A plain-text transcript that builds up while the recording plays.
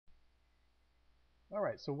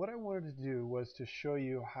Alright, so what I wanted to do was to show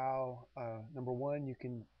you how, number one, you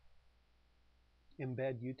can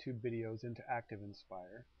embed YouTube videos into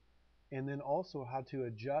Activinspire, and then also how to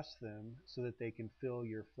adjust them so that they can fill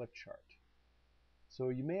your flip chart. So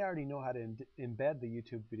you may already know how to embed the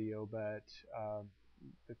YouTube video, but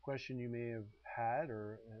the question you may have had,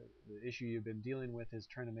 or the issue you've been dealing with, is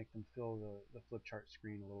trying to make them fill the flip chart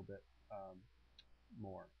screen a little bit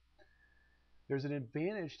more. There's an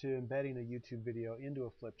advantage to embedding a YouTube video into a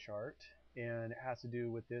flip chart, and it has to do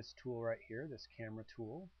with this tool right here, this camera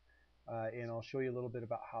tool, and I'll show you a little bit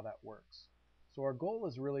about how that works. So our goal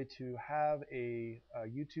is really to have a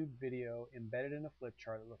YouTube video embedded in a flip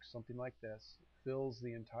chart that looks something like this, fills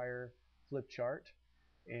the entire flip chart,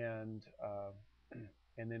 and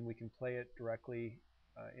and then we can play it directly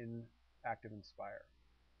in Activinspire,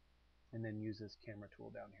 and then use this camera tool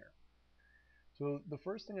down here. So the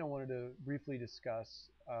first thing I wanted to briefly discuss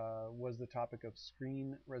was the topic of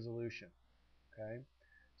screen resolution. Okay,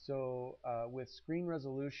 so with screen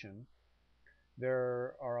resolution,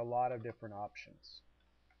 there are a lot of different options.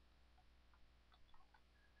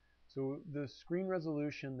 So the screen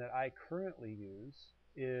resolution that I currently use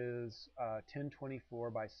is 1024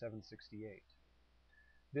 by 768.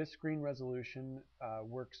 This screen resolution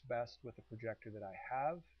works best with the projector that I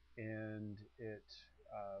have, and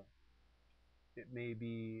it may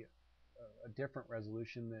be a different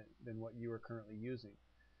resolution than what you are currently using.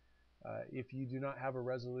 If you do not have a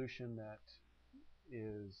resolution that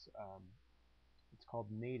is it's called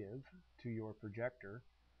native to your projector,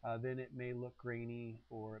 then it may look grainy,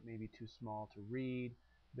 or it may be too small to read.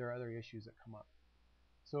 There are other issues that come up.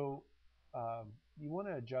 So you want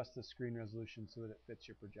to adjust the screen resolution so that it fits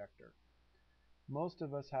your projector. Most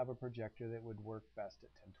of us have a projector that would work best at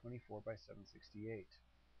 1024 by 768.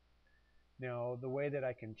 Now, the way that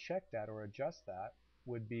I can check that or adjust that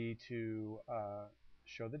would be to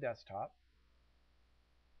show the desktop,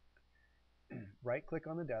 right click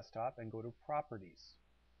on the desktop and go to Properties,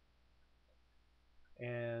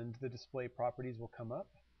 and the display properties will come up.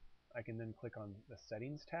 I can then click on the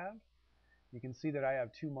Settings tab. You can see that I have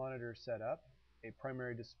two monitors set up, a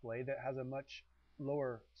primary display that has a much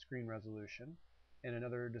lower screen resolution and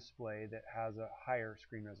another display that has a higher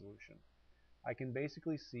screen resolution. I can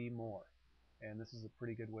basically see more, and this is a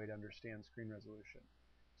pretty good way to understand screen resolution.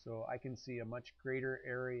 So I can see a much greater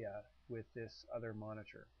area with this other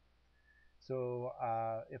monitor. So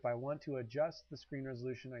if I want to adjust the screen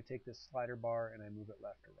resolution, I take this slider bar and I move it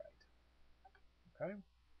left or right. Okay.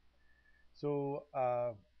 So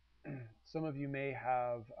some of you may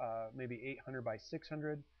have maybe 800 by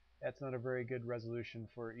 600. That's not a very good resolution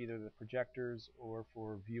for either the projectors or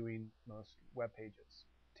for viewing most web pages.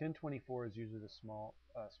 1024 is usually the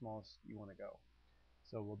smallest you want to go.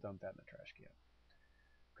 So we'll dump that in the trash can.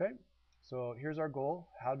 Okay, so here's our goal.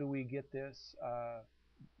 How do we get this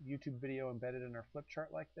YouTube video embedded in our flip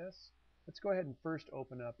chart like this? Let's go ahead and first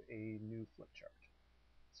open up a new flip chart.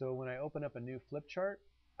 So when I open up a new flip chart,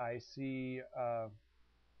 I see a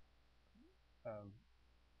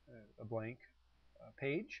blank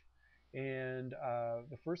page, and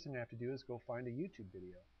the first thing I have to do is go find a YouTube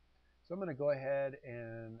video. So I'm going to go ahead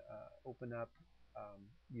and open up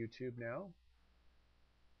YouTube now.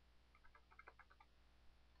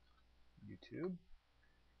 YouTube.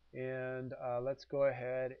 And let's go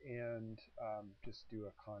ahead and just do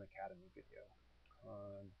a Khan Academy video.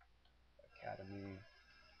 Khan Academy.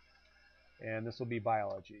 And this will be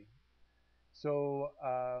biology. So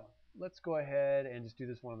let's go ahead and just do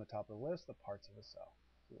this one on the top of the list, the parts of a cell.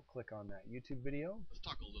 So we'll click on that YouTube video. Let's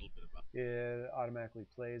talk a little bit about it. Automatically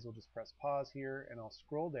plays. We'll just press pause here, and I'll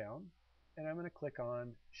scroll down, and I'm going to click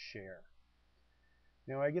on Share.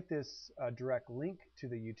 Now I get this direct link to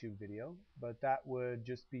the YouTube video, but that would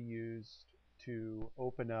just be used to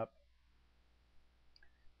open up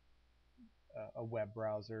a web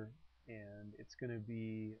browser, and it's going to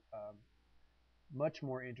be much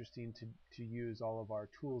more interesting to use all of our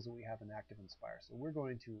tools that we have in Activinspire. So we're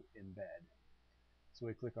going to embed. So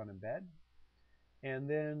we click on embed, and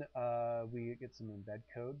then we get some embed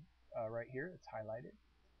code right here. It's highlighted.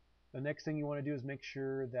 The next thing you want to do is make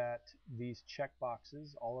sure that these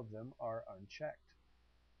checkboxes, all of them, are unchecked.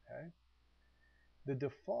 Okay. The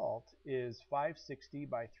default is 560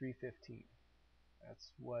 by 315.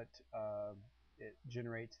 That's what it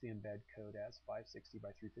generates the embed code as, 560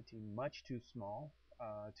 by 315. Much too small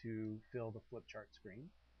to fill the flip chart screen,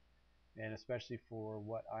 and especially for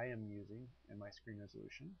what I am using in my screen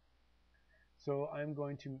resolution. So I'm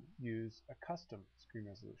going to use a custom screen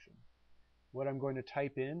resolution. What I'm going to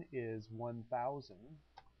type in is 1000,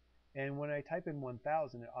 and when I type in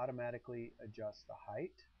 1000, it automatically adjusts the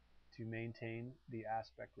height to maintain the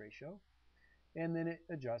aspect ratio, and then it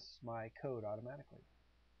adjusts my code automatically.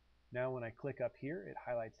 Now when I click up here, it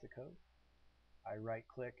highlights the code. I right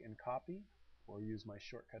click and copy, or use my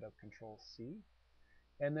shortcut of Control C,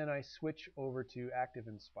 and then I switch over to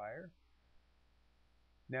Activinspire.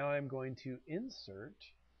 Now I'm going to insert,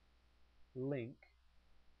 link,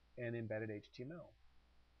 and embedded HTML.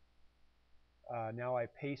 Now I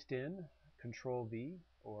paste in, Control V,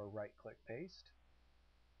 or right click paste,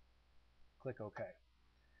 click OK.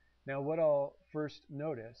 Now what I'll first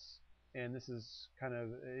notice, and this is kind of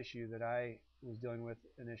an issue that I was dealing with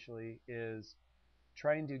initially, is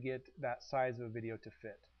trying to get that size of a video to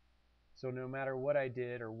fit. So no matter what I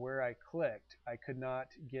did or where I clicked, I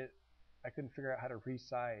couldn't figure out how to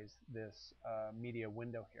resize this media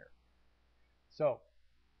window here. So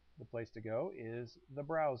the place to go is the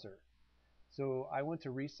browser. So I want to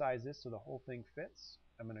resize this so the whole thing fits.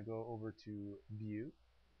 I'm going to go over to View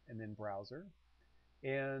and then Browser.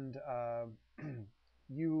 And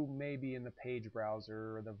you may be in the page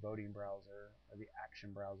browser or the voting browser or the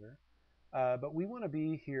action browser. But we want to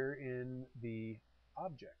be here in the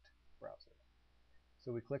object browser.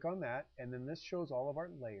 So we click on that, and then this shows all of our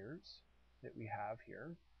layers that we have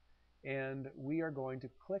here. And we are going to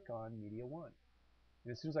click on Media 1.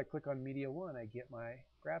 And as soon as I click on Media 1, I get my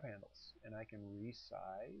grab handles, and I can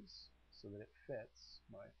resize so that it fits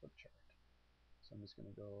my flip chart. So I'm just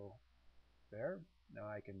going to go there. Now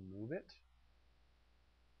I can move it,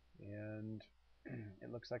 and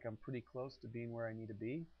it looks like I'm pretty close to being where I need to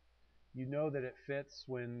be. You know that it fits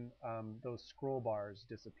when those scroll bars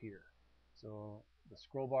disappear. So the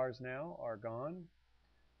scroll bars now are gone.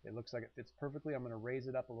 It looks like it fits perfectly. I'm going to raise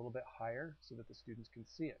it up a little bit higher so that the students can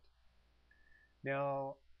see it.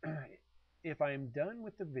 Now, if I am done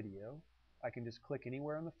with the video, I can just click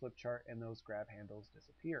anywhere on the flip chart and those grab handles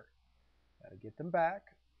disappear. Now to get them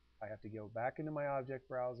back, I have to go back into my object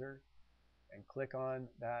browser and click on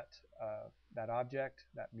that object,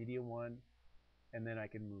 that Media 1, and then I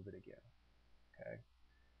can move it again. Okay.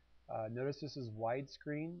 Notice this is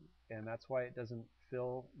widescreen, and that's why it doesn't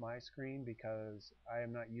fill my screen, because I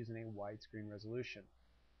am not using a widescreen resolution.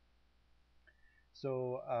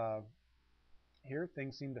 So here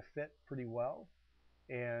things seem to fit pretty well,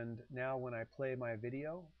 and now when I play my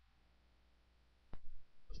video,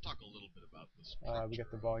 let's talk a little bit about the structure. We got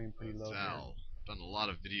the volume pretty low here. I've done a lot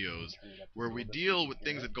of videos where we deal with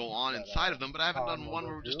things that go on inside of them, but I haven't done one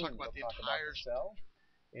where we just talk about the entire cell.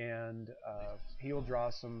 And he will draw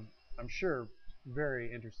some, I'm sure,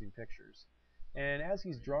 very interesting pictures. And as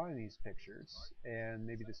he's drawing these pictures, and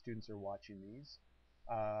maybe the students are watching these,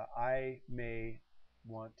 I may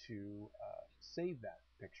want to save that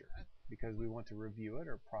picture because we want to review it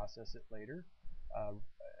or process it later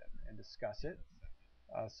and discuss it.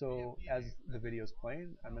 So as the video is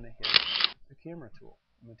playing, I'm going to hit the camera tool.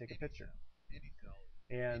 I'm going to take a picture.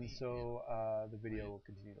 And so the video will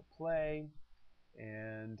continue to play,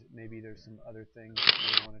 and maybe there's some other things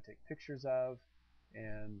that we want to take pictures of,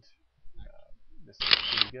 and this is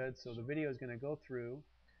pretty good. So the video is going to go through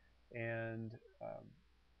and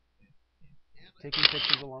taking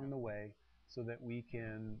pictures along the way so that we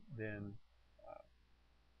can then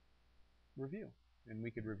review. And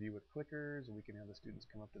we could review with clickers, and we can have the students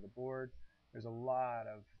come up to the board. There's a lot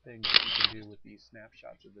of things that you can do with these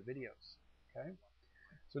snapshots of the videos. Okay.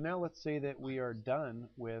 So now let's say that we are done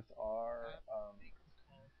with our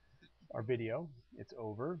video. It's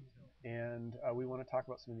over, and we want to talk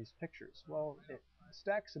about some of these pictures. Well, it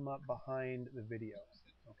stacks them up behind the video.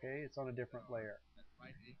 Okay, it's on a different layer.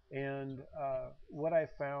 And what I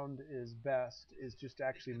found is best is just to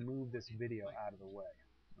actually move this video out of the way.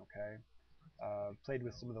 Okay. Played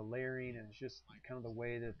with some of the layering, and it's just kind of the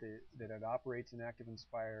way that it operates in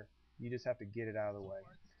Activinspire. You just have to get it out of the way.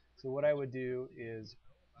 So what I would do is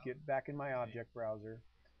get back in my object browser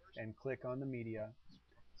and click on the media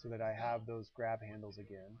so that I have those grab handles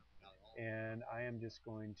again. And I am just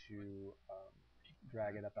going to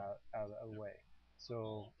drag it up out of the way.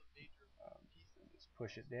 So just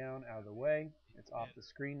push it down out of the way. It's off the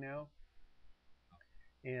screen now.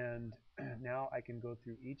 And now I can go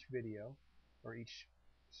through each video or each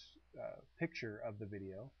picture of the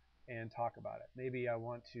video and talk about it. Maybe I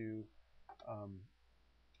want to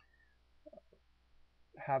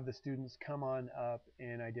have the students come on up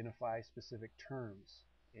and identify specific terms,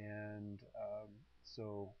 and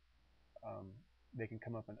so they can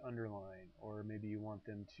come up and underline, or maybe you want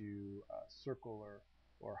them to circle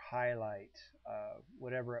or highlight,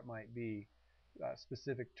 whatever it might be,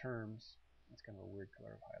 specific terms. That's kind of a weird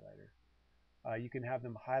color of highlighter. You can have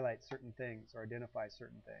them highlight certain things or identify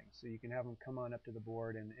certain things. So you can have them come on up to the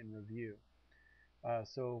board and review.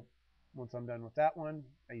 So once I'm done with that one,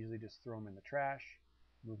 I usually just throw them in the trash,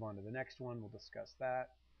 move on to the next one, we'll discuss that,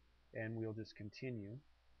 and we'll just continue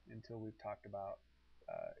until we've talked about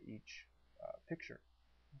each picture.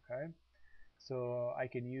 Okay, so I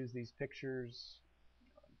can use these pictures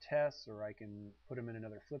on tests, or I can put them in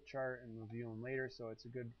another flip chart and review them later. So it's a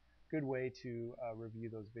good way to review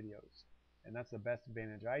those videos, and that's the best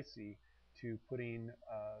advantage I see to putting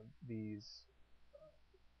these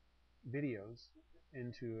videos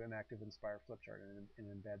into an Activinspire flip chart and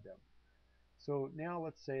embed them. So now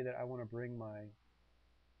let's say that I want to bring my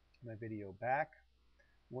video back.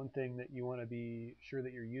 One thing that you want to be sure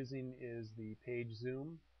that you're using is the page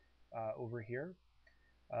zoom over here.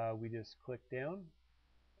 We just click down,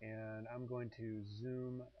 and I'm going to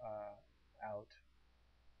zoom out,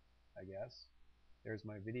 I guess. There's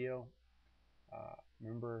my video.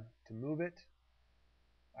 Remember to move it,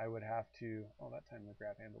 I would have to, oh, that time the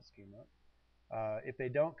grab handles came up. If they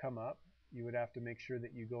don't come up, you would have to make sure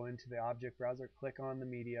that you go into the object browser, click on the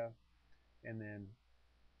media, and then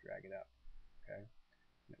drag it up. Okay.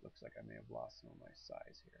 It looks like I may have lost some of my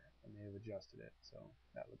size here. I may have adjusted it, so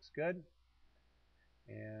that looks good.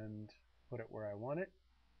 And put it where I want it.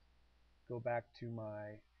 Go back to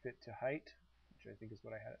my fit to height, which I think is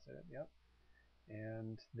what I had it set at. Yep.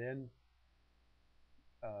 And then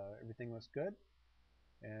everything looks good,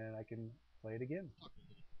 and I can play it again.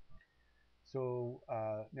 So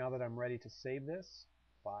now that I'm ready to save this,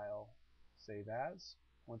 File, Save As.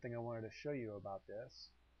 One thing I wanted to show you about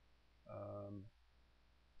this.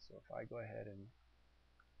 So if I go ahead and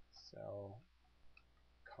sell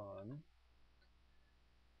con,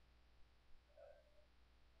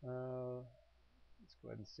 let's go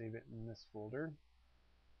ahead and save it in this folder.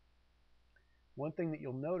 One thing that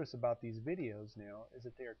you'll notice about these videos now is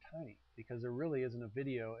that they are tiny, because there really isn't a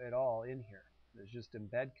video at all in here. There's just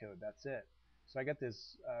embed code, that's it. So I got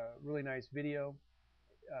this really nice video,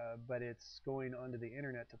 but it's going onto the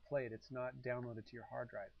internet to play it. It's not downloaded to your hard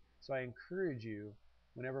drive. So I encourage you,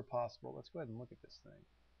 whenever possible, let's go ahead and look at this thing.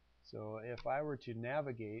 So if I were to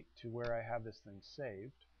navigate to where I have this thing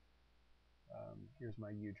saved, here's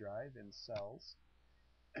my U drive in cells,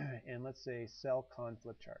 and let's say cell con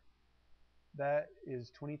flip chart. That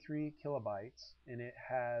is 23 kilobytes, and it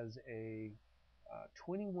has a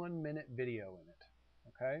 21-minute video in it.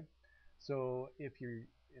 Okay, so if you're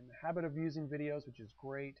in the habit of using videos, which is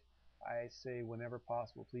great, I say whenever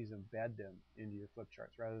possible, please embed them into your flip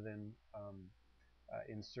charts rather than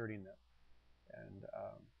inserting them. And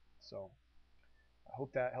so I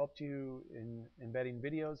hope that helped you in embedding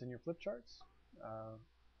videos in your flip charts.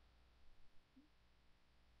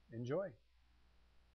 Enjoy.